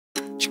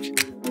What's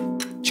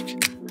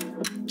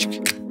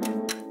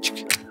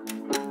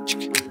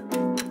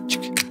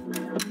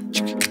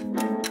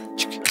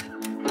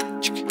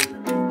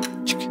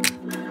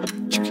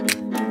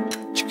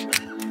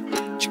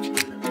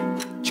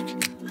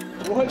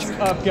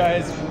up,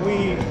 guys?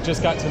 We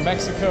just got to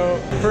Mexico.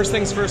 First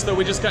things first though,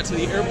 we just got to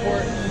the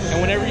airport,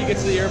 and whenever you get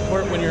to the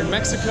airport, when you're in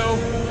Mexico,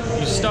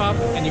 you stop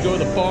and you go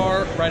to the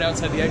bar right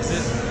outside the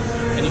exit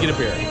and you get a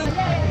beer.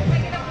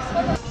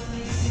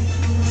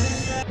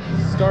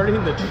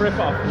 Starting the trip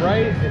off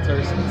right, it's our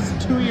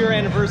 2-year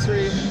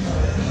anniversary.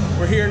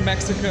 We're here in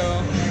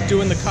Mexico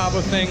doing the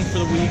Cabo thing for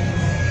the week.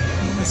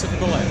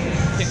 Pacifica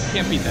life.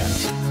 Can't beat that.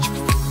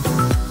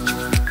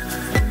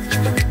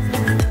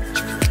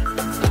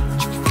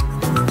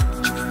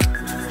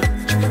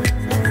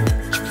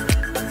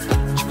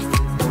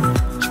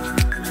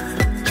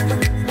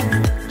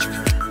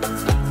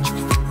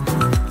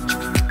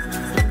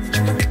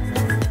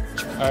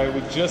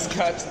 We just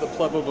got to the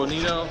Pueblo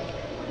Bonito.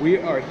 We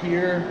are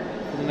here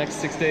for the next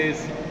 6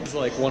 days. It's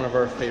like one of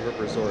our favorite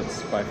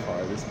resorts by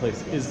far. This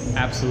place is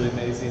absolutely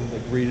amazing. They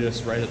greeted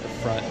us right at the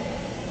front.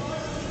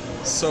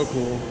 So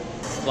cool.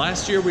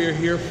 Last year we were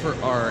here for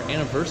our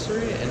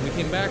anniversary and we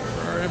came back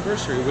for our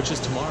anniversary, which is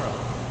tomorrow.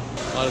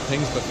 A lot of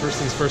things, but first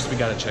things first, we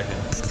gotta check in.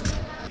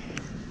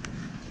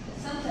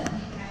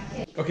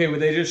 Okay, well,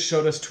 they just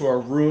showed us to our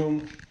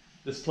room.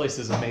 This place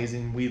is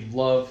amazing. We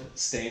love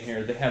staying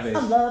here. They have a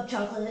I love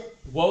chocolate.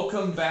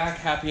 Welcome back,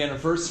 happy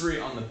anniversary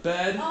on the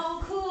bed.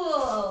 Oh,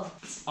 cool.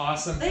 It's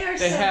awesome. They are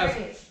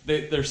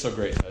great. They're so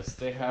great.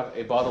 They have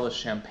a bottle of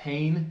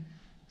champagne,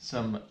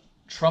 some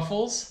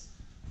truffles.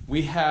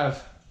 We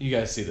have, you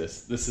guys see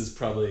this. This is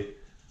probably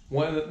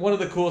one of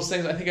the coolest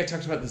things. I think I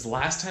talked about this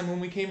last time when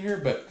we came here,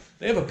 but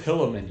they have a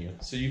pillow menu.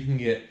 So you can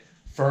get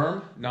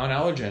firm,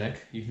 non-allergenic.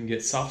 You can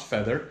get soft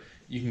feather.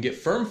 You can get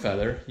firm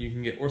feather. You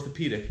can get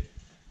orthopedic.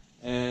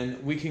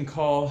 And we can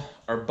call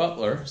our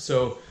butler.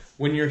 So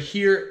when you're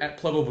here at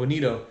Pueblo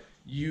Bonito,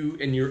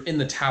 you're in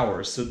the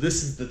towers. So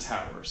this is the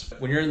towers.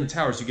 When you're in the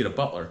towers, you get a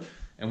butler.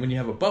 And when you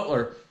have a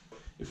butler,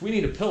 if we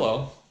need a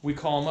pillow, we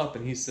call him up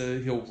and he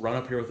said he'll run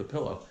up here with a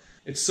pillow.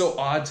 It's so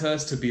odd to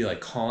us to be like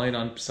calling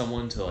on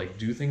someone to like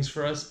do things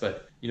for us,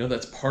 but you know,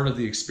 that's part of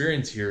the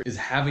experience here is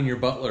having your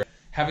butler,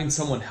 having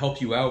someone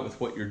help you out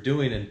with what you're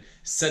doing and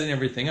setting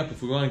everything up.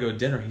 If we want to go to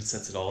dinner, he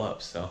sets it all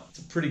up. So it's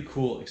a pretty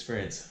cool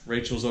experience.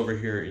 Rachel's over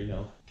here, you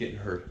know, getting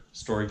her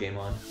story game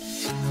on.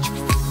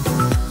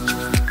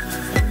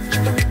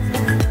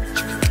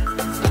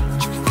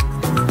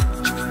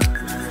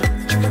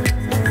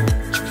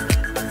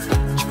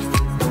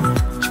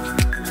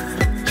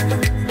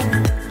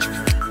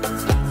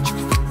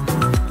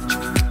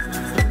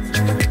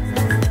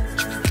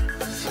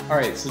 All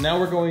right, so now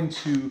we're going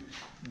to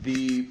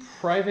the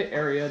private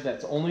area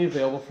that's only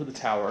available for the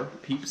tower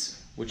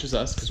peeps, which is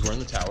us because we're in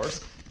the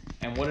towers.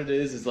 And what it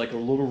is like a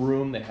little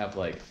room. They have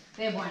wine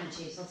and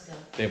cheese. Let's go.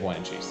 They have wine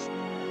and cheese.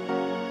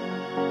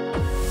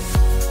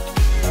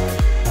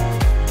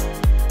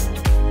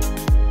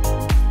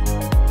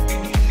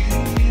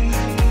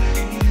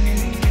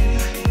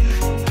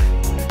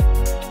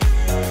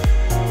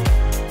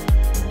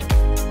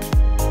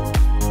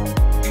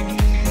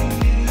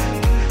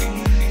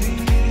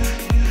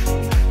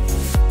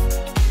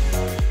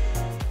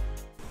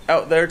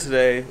 Out there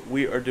today,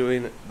 we are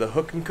doing the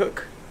hook and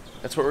cook.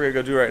 That's what we're gonna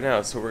go do right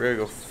now. So we're gonna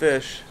go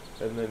fish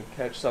and then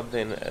catch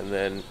something and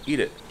then eat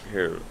it.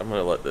 Here, I'm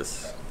gonna let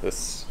this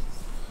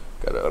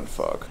gotta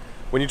unfog.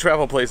 When you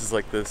travel places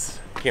like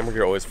this, camera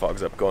gear always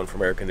fogs up going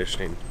from air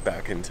conditioning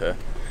back into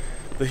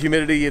the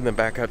humidity and then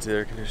back out to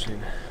air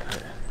conditioning.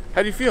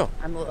 How do you feel?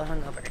 I'm a little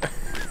hungover,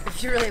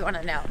 if you really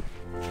wanna know.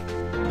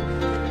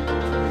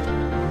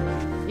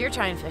 You're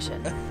trying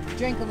fishing.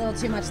 Drank a little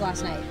too much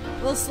last night. A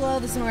little slow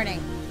this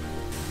morning.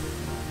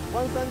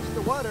 Once under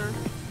the water,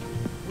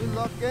 we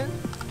lock in.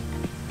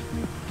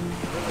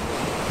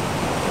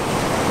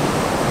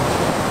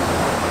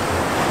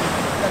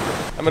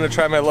 I'm gonna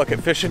try my luck at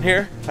fishing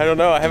here. I don't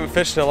know, I haven't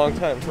fished in a long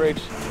time. Rach,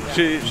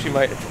 she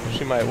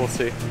might, we'll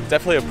see.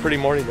 Definitely a pretty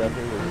morning down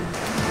here.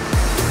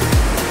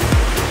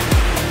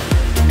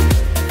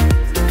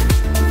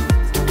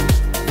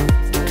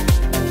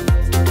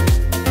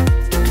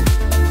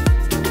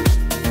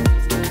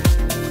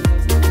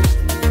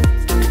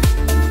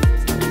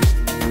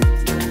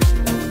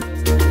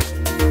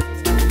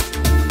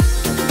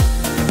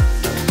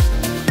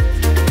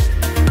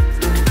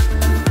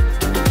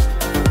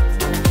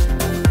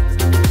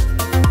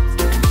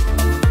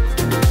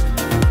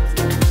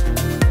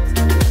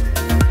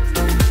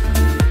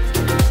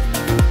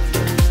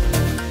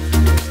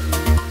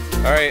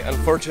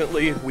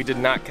 Unfortunately, we did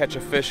not catch a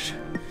fish.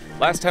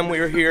 Last time we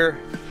were here,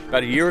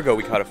 about a year ago,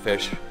 we caught a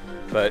fish,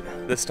 but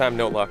this time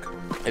no luck.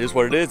 It is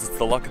what it is, it's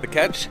the luck of the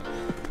catch.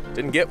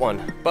 Didn't get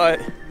one,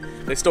 but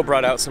they still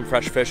brought out some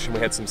fresh fish and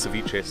we had some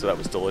ceviche, so that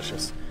was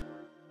delicious.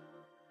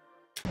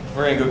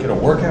 We're gonna go get a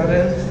workout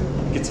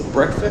in, get some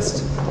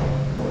breakfast.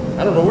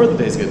 I don't know where the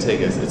day's gonna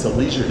take us. It's a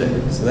leisure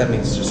day, so that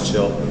means just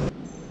chill.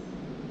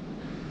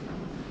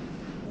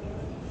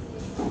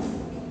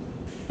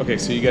 Okay,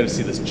 so you got to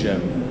see this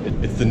gym.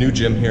 It's the new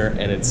gym here,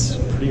 and it's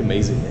pretty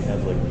amazing. They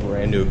have like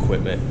brand new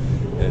equipment,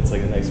 and it's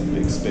like a nice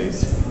big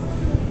space.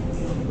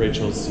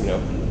 Rachel's, you know,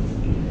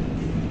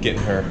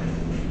 getting her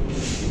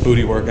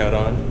booty workout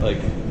on, like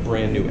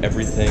brand new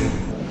everything.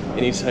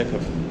 Any type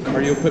of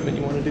cardio equipment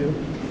you want to do,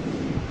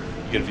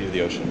 you get a view of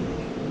the ocean.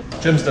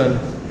 Gym's done.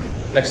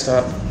 Next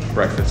stop,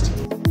 breakfast.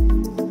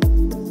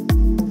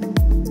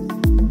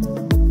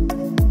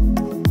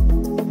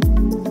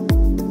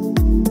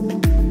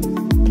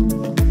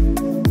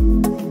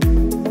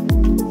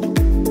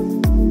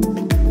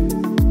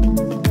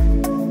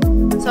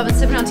 So I've been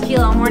sipping on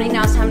tequila all morning.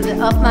 Now it's time to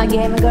up my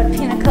game and go to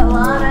Pina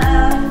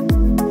Colada.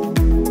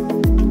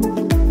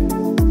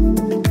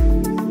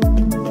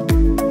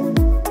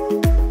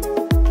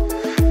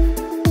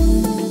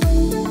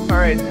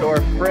 Alright, so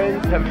our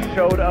friends have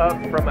showed up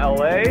from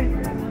LA.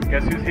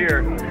 Guess who's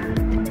here?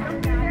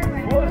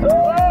 What's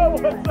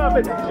up? What's up?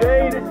 It's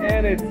Jade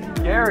and it's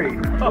Gary.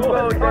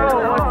 Hello,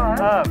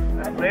 what's up?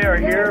 They are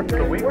here for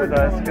the week with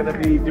us. Gonna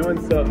be doing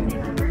some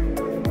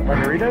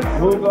margaritas.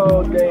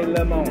 Jugo de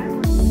limon.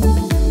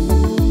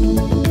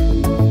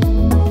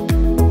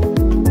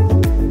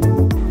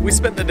 We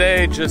spent the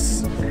day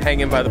just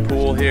hanging by the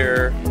pool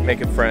here,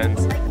 making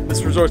friends.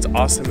 This resort's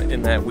awesome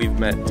in that we've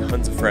met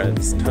tons of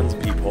friends, tons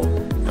of people,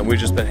 and we've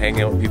just been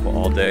hanging out with people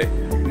all day.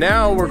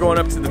 Now we're going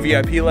up to the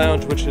VIP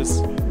lounge, which is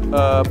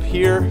up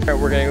here.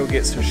 We're gonna go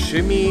get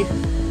sashimi,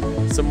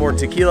 some more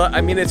tequila.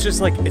 I mean, it's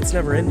just like, it's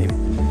never ending.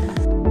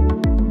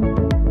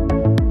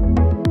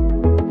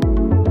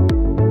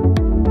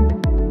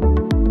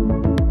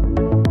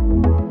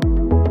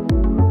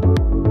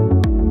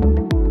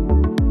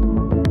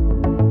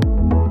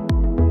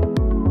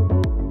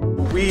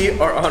 We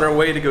are on our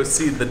way to go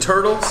see the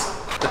turtles.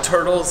 The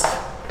turtles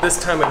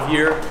this time of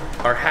year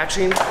are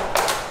hatching,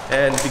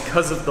 and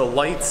because of the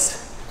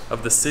lights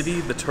of the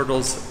city, the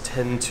turtles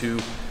tend to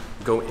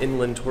go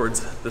inland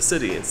towards the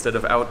city instead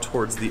of out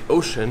towards the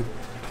ocean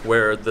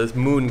where the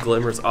moon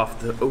glimmers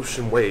off the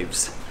ocean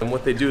waves. And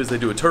what they do is they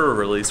do a turtle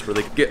release where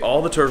they get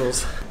all the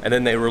turtles and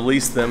then they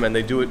release them, and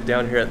they do it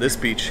down here at this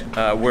beach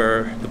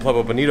where the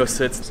Pueblo Bonito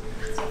sits.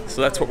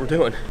 So that's what we're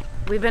doing.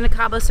 We've been to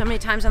Cabo so many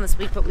times on this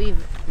week, but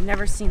we've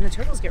never seen the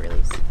turtles get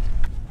released.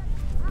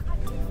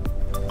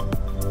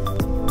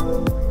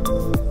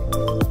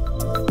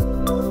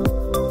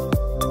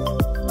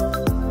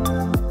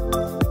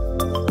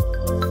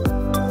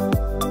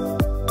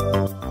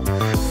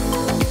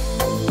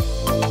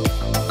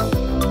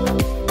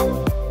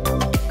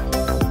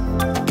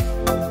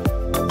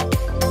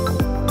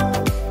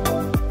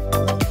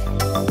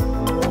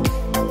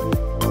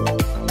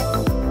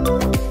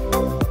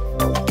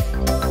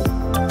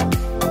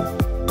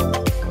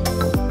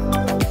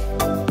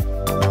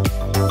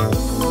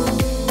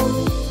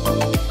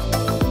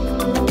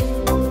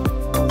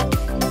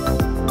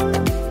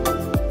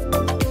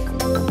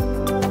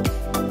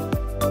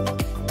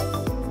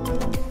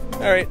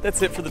 Alright,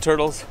 that's it for the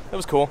turtles. That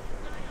was cool.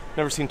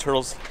 Never seen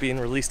turtles being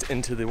released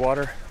into the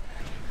water.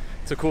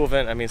 It's a cool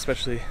event. I mean,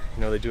 especially,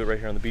 you know, they do it right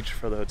here on the beach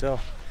for the hotel.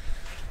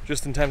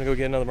 Just in time to go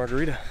get another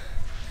margarita.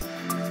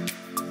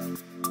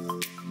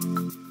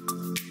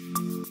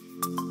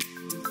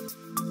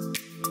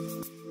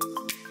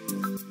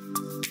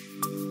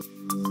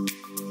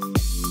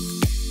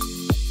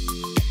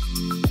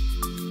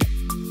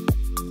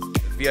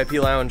 VIP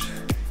lounge.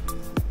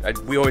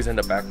 We always end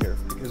up back here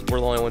because we're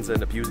the only ones that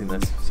end up using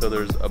this. So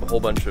there's a whole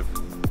bunch of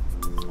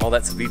all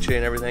that ceviche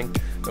and everything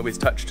nobody's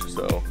touched.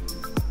 So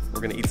we're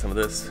gonna eat some of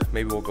this.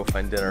 Maybe we'll go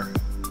find dinner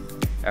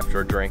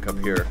after a drink up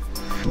here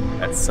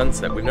at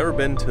Sunset. We've never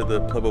been to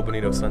the Pueblo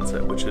Bonito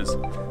Sunset, which is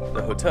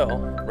the hotel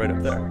right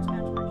up there.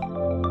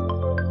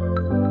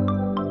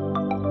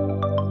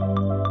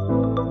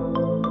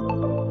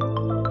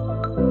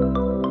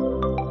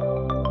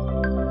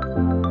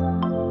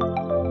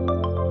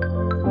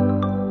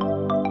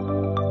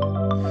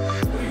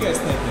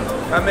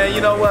 I mean,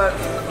 you know what?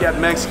 You got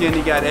Mexican,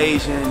 you got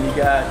Asian, you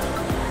got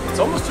It's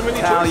almost too many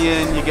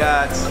Italian, choices. you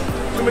got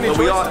Too many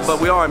choices. but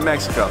we are in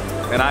Mexico,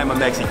 and I'm a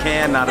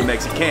Mexican, not a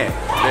Mexican.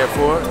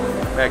 Therefore,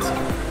 Mexican.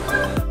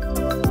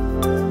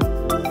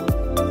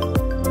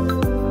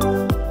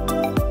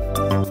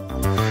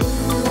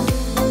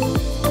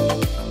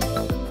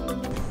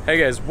 Hey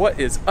guys, what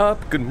is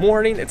up? Good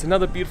morning. It's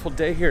another beautiful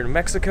day here in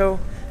Mexico.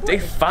 Day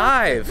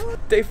 5.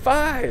 Day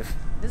 5.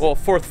 Well,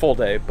 4th full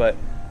day, but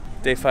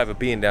day 5 of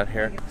being down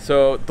here.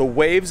 So the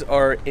waves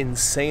are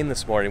insane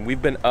this morning.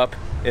 We've been up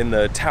in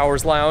the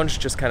Towers Lounge,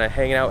 just kind of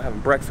hanging out,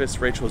 having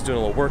breakfast. Rachel was doing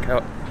a little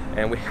workout,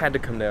 and we had to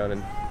come down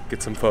and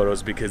get some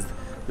photos because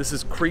this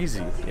is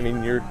crazy. I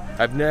mean,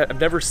 I've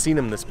never seen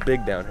them this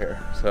big down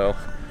here. So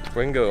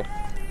we're gonna go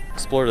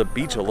explore the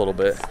beach a little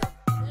bit.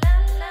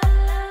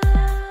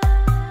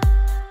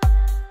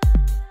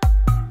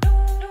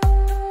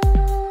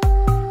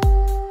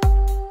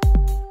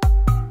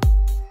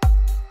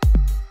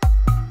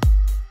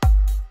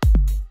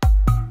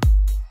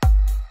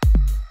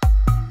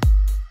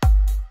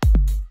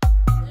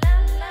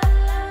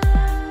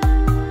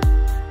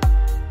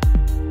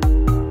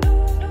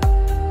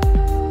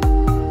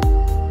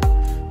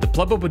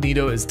 Pueblo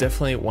Bonito is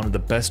definitely one of the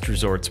best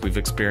resorts we've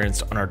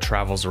experienced on our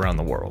travels around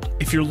the world.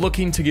 If you're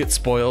looking to get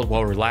spoiled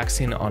while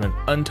relaxing on an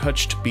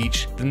untouched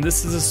beach, then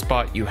this is a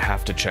spot you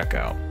have to check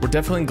out. We're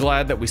definitely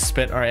glad that we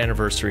spent our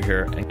anniversary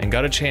here and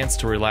got a chance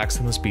to relax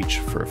on this beach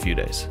for a few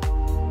days.